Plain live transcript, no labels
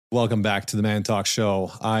Welcome back to the Man Talk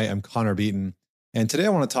Show. I am Connor Beaton. And today I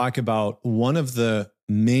want to talk about one of the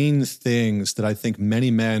main things that I think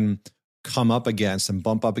many men come up against and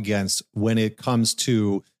bump up against when it comes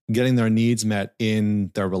to getting their needs met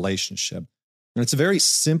in their relationship. And it's a very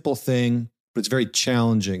simple thing, but it's a very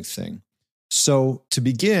challenging thing. So to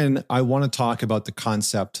begin, I want to talk about the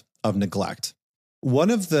concept of neglect.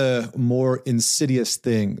 One of the more insidious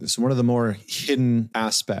things, one of the more hidden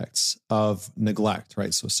aspects of neglect,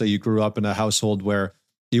 right? So say you grew up in a household where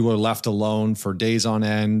you were left alone for days on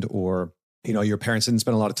end, or, your parents didn't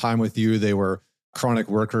spend a lot of time with you. They were chronic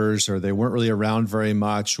workers, or they weren't really around very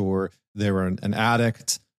much, or they were an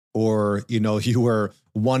addict, or, you were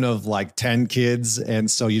one of like 10 kids.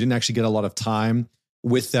 And so you didn't actually get a lot of time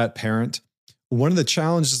with that parent. One of the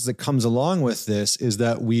challenges that comes along with this is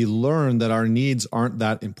that we learn that our needs aren't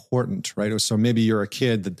that important, right? So maybe you're a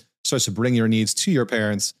kid that starts to bring your needs to your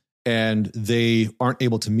parents and they aren't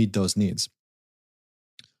able to meet those needs.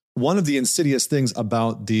 One of the insidious things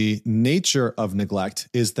about the nature of neglect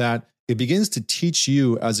is that it begins to teach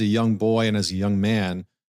you as a young boy and as a young man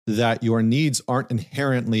that your needs aren't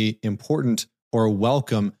inherently important or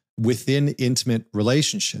welcome within intimate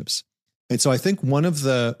relationships. And so I think one of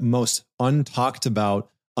the most untalked about,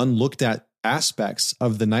 unlooked at aspects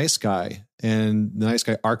of the nice guy and the nice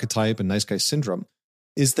guy archetype and nice guy syndrome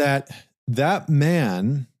is that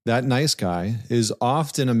man, that nice guy, is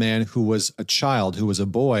often a man who was a child, who was a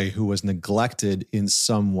boy, who was neglected in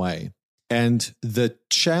some way. And the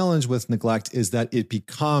challenge with neglect is that it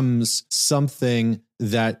becomes something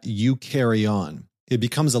that you carry on. It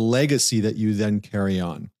becomes a legacy that you then carry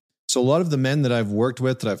on. So a lot of the men that I've worked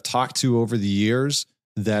with, that I've talked to over the years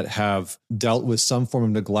that have dealt with some form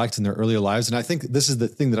of neglect in their earlier lives, and I think this is the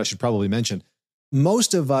thing that I should probably mention. For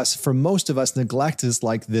most of us, neglect is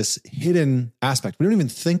like this hidden aspect. We don't even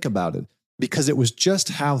think about it because it was just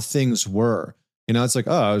how things were. It's like,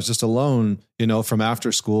 I was just alone, from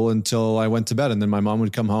after school until I went to bed. And then my mom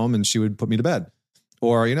would come home and she would put me to bed.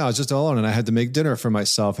 Or, I was just alone and I had to make dinner for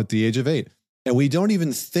myself at the age of 8. And we don't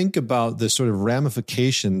even think about the sort of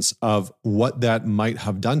ramifications of what that might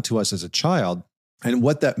have done to us as a child and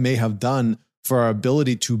what that may have done for our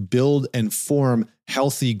ability to build and form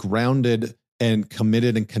healthy, grounded, and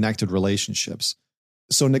committed and connected relationships.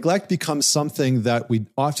 So neglect becomes something that we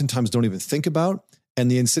oftentimes don't even think about.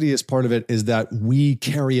 And the insidious part of it is that we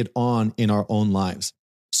carry it on in our own lives.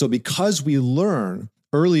 So because we learn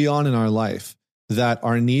early on in our life that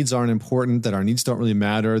our needs aren't important, that our needs don't really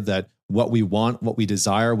matter, that what we want, what we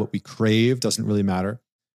desire, what we crave doesn't really matter.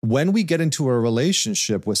 When we get into a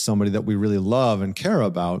relationship with somebody that we really love and care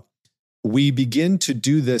about, we begin to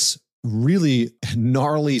do this really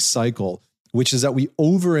gnarly cycle, which is that we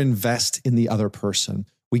overinvest in the other person.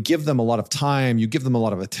 We give them a lot of time, you give them a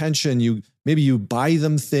lot of attention, maybe you buy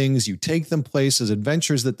them things, you take them places,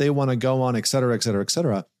 adventures that they want to go on, et cetera, et cetera, et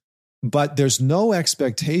cetera. But there's no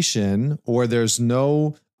expectation or there's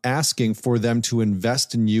no asking for them to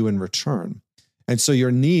invest in you in return. And so your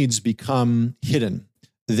needs become hidden.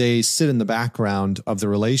 They sit in the background of the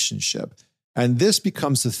relationship. And this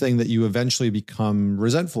becomes the thing that you eventually become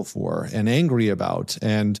resentful for and angry about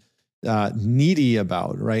and needy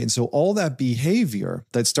about, right? And so all that behavior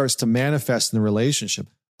that starts to manifest in the relationship,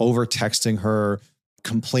 over texting her,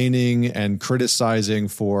 complaining and criticizing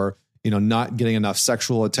for not getting enough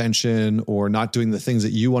sexual attention or not doing the things that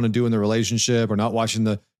you want to do in the relationship or not watching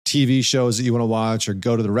the TV shows that you want to watch or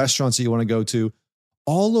go to the restaurants that you want to go to.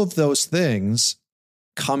 All of those things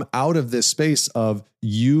come out of this space of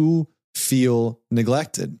you feel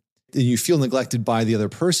neglected. And you feel neglected by the other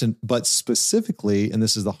person, but specifically, and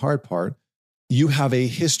this is the hard part, you have a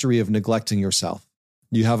history of neglecting yourself.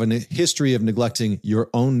 You have a history of neglecting your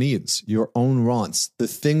own needs, your own wants, the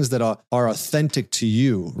things that are authentic to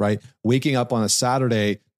you, right? Waking up on a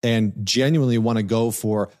Saturday and genuinely want to go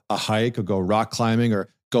for a hike or go rock climbing or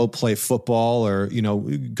go play football or,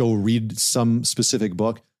 go read some specific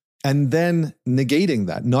book, and then negating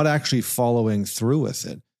that, not actually following through with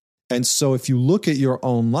it. And so if you look at your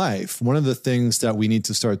own life, one of the things that we need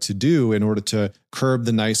to start to do in order to curb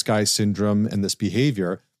the nice guy syndrome and this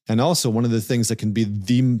behavior, and also one of the things that can be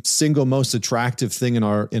the single most attractive thing in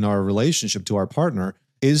our relationship to our partner,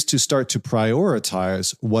 is to start to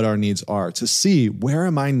prioritize what our needs are, to see where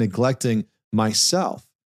am I neglecting myself,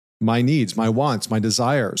 my needs, my wants, my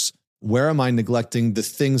desires. Where am I neglecting the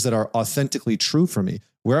things that are authentically true for me?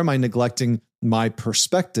 Where am I neglecting my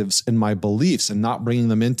perspectives and my beliefs and not bringing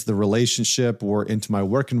them into the relationship or into my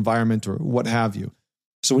work environment or what have you?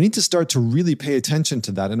 So we need to start to really pay attention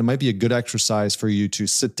to that. And it might be a good exercise for you to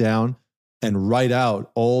sit down and write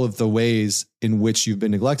out all of the ways in which you've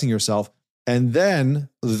been neglecting yourself And then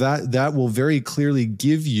that will very clearly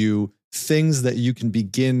give you things that you can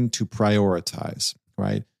begin to prioritize,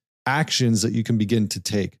 right? Actions that you can begin to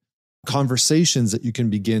take, conversations that you can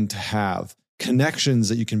begin to have, connections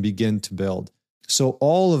that you can begin to build. So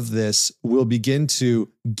all of this will begin to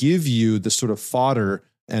give you the sort of fodder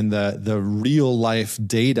and the real life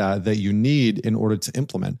data that you need in order to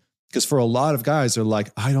implement. Because for a lot of guys, they're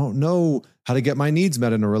like, I don't know how to get my needs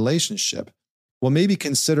met in a relationship. Well, maybe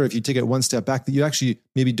consider, if you take it one step back, that you actually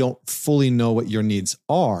maybe don't fully know what your needs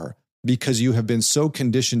are because you have been so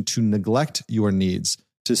conditioned to neglect your needs,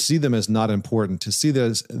 to see them as not important, to see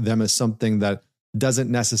them as something that doesn't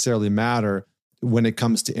necessarily matter when it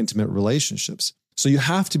comes to intimate relationships. So you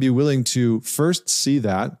have to be willing to first see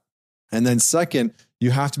that. And then second, you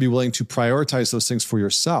have to be willing to prioritize those things for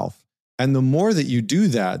yourself. And the more that you do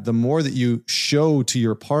that, the more that you show to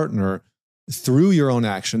your partner through your own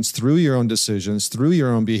actions, through your own decisions, through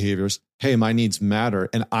your own behaviors, hey, my needs matter,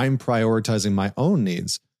 and I'm prioritizing my own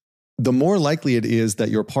needs, the more likely it is that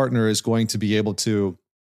your partner is going to be able to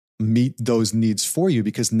meet those needs for you,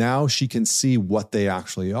 because now she can see what they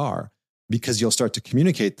actually are, because you'll start to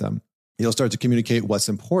communicate them. You'll start to communicate what's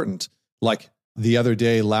important. Like the other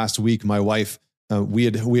day, last week, my wife, we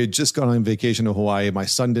had just gone on vacation to Hawaii. My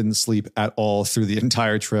son didn't sleep at all through the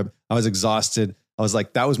entire trip. I was exhausted. I was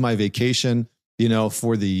like, that was my vacation,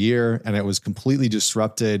 for the year. And it was completely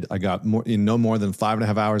disrupted. I got no more than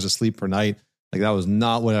 5.5 hours of sleep per night. Like that was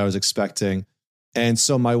not what I was expecting. And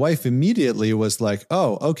so my wife immediately was like,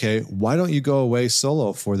 oh, okay, why don't you go away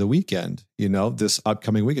solo for the weekend? This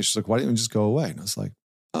upcoming weekend. She's like, why don't you just go away? And I was like,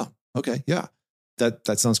 oh, okay, yeah,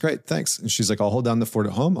 that sounds great. Thanks. And she's like, I'll hold down the fort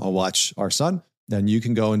at home. I'll watch our son. Then you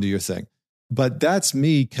can go and do your thing. But that's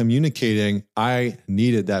me communicating I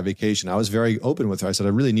needed that vacation. I was very open with her. I said, I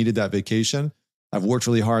really needed that vacation. I've worked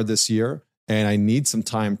really hard this year and I need some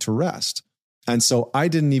time to rest. And so I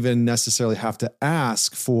didn't even necessarily have to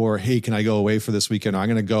ask for, hey, can I go away for this weekend? Or I'm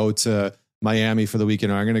going to go to Miami for the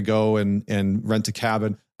weekend. Or I'm going to go and rent a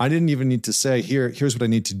cabin. I didn't even need to say, here's what I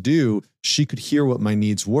need to do. She could hear what my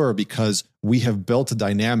needs were because we have built a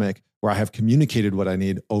dynamic where I have communicated what I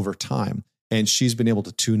need over time. And she's been able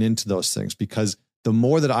to tune into those things, because the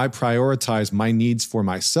more that I prioritize my needs for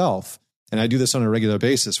myself, and I do this on a regular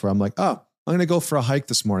basis where I'm like, oh, I'm going to go for a hike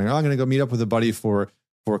this morning. Or I'm going to go meet up with a buddy for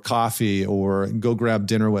coffee, or go grab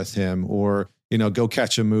dinner with him, or, go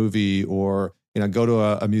catch a movie, or, go to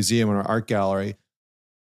a museum or an art gallery.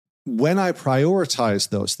 When I prioritize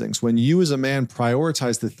those things, when you as a man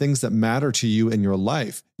prioritize the things that matter to you in your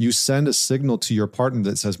life, you send a signal to your partner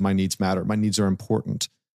that says, my needs matter. My needs are important.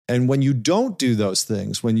 And when you don't do those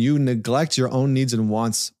things, when you neglect your own needs and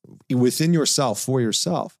wants within yourself, for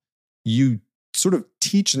yourself, you sort of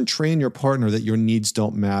teach and train your partner that your needs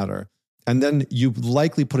don't matter. And then you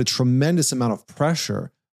likely put a tremendous amount of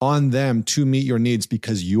pressure on them to meet your needs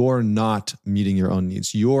because you're not meeting your own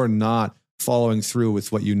needs. You're not following through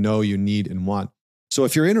with what you know you need and want. So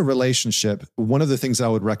if you're in a relationship, one of the things I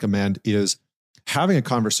would recommend is having a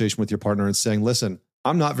conversation with your partner and saying, listen,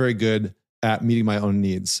 I'm not very good at meeting my own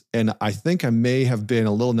needs. And I think I may have been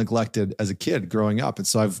a little neglected as a kid growing up. And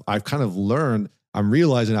so I've kind of learned, I'm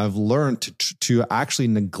realizing I've learned to actually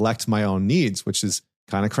neglect my own needs, which is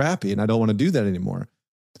kind of crappy. And I don't want to do that anymore.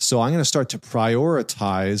 So I'm going to start to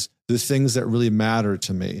prioritize the things that really matter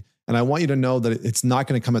to me. And I want you to know that it's not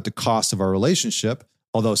going to come at the cost of our relationship.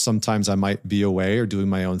 Although sometimes I might be away or doing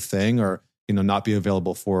my own thing, or, not be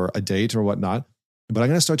available for a date or whatnot. But I'm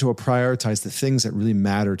going to start to prioritize the things that really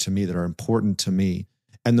matter to me, that are important to me.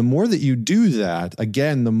 And the more that you do that,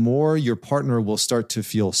 again, the more your partner will start to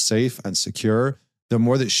feel safe and secure, the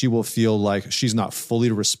more that she will feel like she's not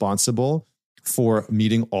fully responsible for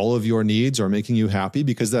meeting all of your needs or making you happy,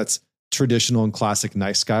 because that's traditional and classic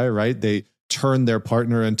nice guy, right? They turn their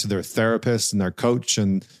partner into their therapist and their coach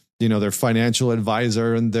and, their financial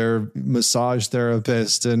advisor and their massage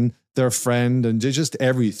therapist and their friend and just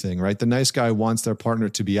everything, right? The nice guy wants their partner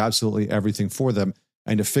to be absolutely everything for them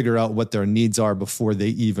and to figure out what their needs are before they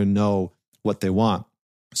even know what they want.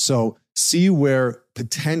 So see where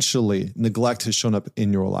potentially neglect has shown up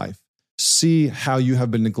in your life. See how you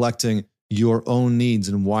have been neglecting your own needs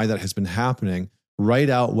and why that has been happening.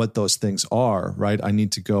 Write out what those things are, right? I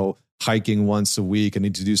need to go hiking once a week. I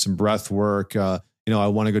need to do some breath work. I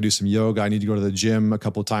want to go do some yoga. I need to go to the gym a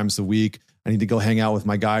couple of times a week. I need to go hang out with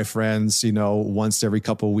my guy friends, once every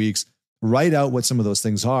couple of weeks. Write out what some of those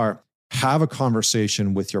things are. Have a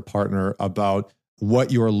conversation with your partner about what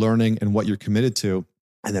you're learning and what you're committed to,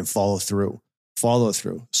 and then follow through. Follow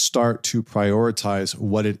through. Start to prioritize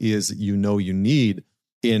what it is that you know you need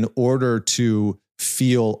in order to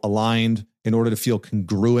feel aligned, in order to feel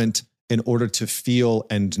congruent, in order to feel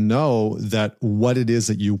and know that what it is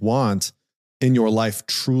that you want in your life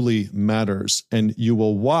truly matters. And you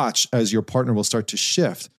will watch as your partner will start to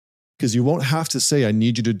shift, because you won't have to say, I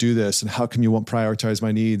need you to do this. And how come you won't prioritize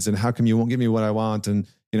my needs? And how come you won't give me what I want? And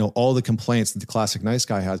all the complaints that the classic nice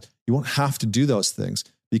guy has. You won't have to do those things,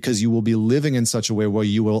 because you will be living in such a way where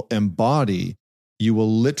you will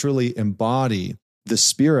literally embody the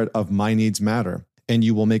spirit of my needs matter. And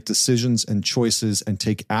you will make decisions and choices and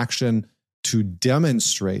take action to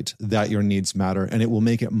demonstrate that your needs matter. And it will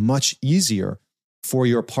make it much easier for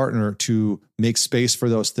your partner to make space for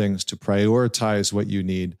those things, to prioritize what you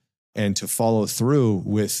need, and to follow through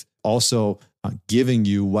with also giving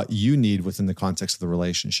you what you need within the context of the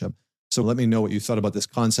relationship. So let me know what you thought about this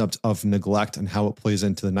concept of neglect and how it plays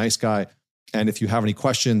into the nice guy. And if you have any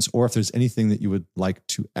questions or if there's anything that you would like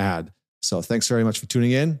to add. So thanks very much for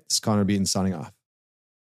tuning in. This is Connor Beaton signing off.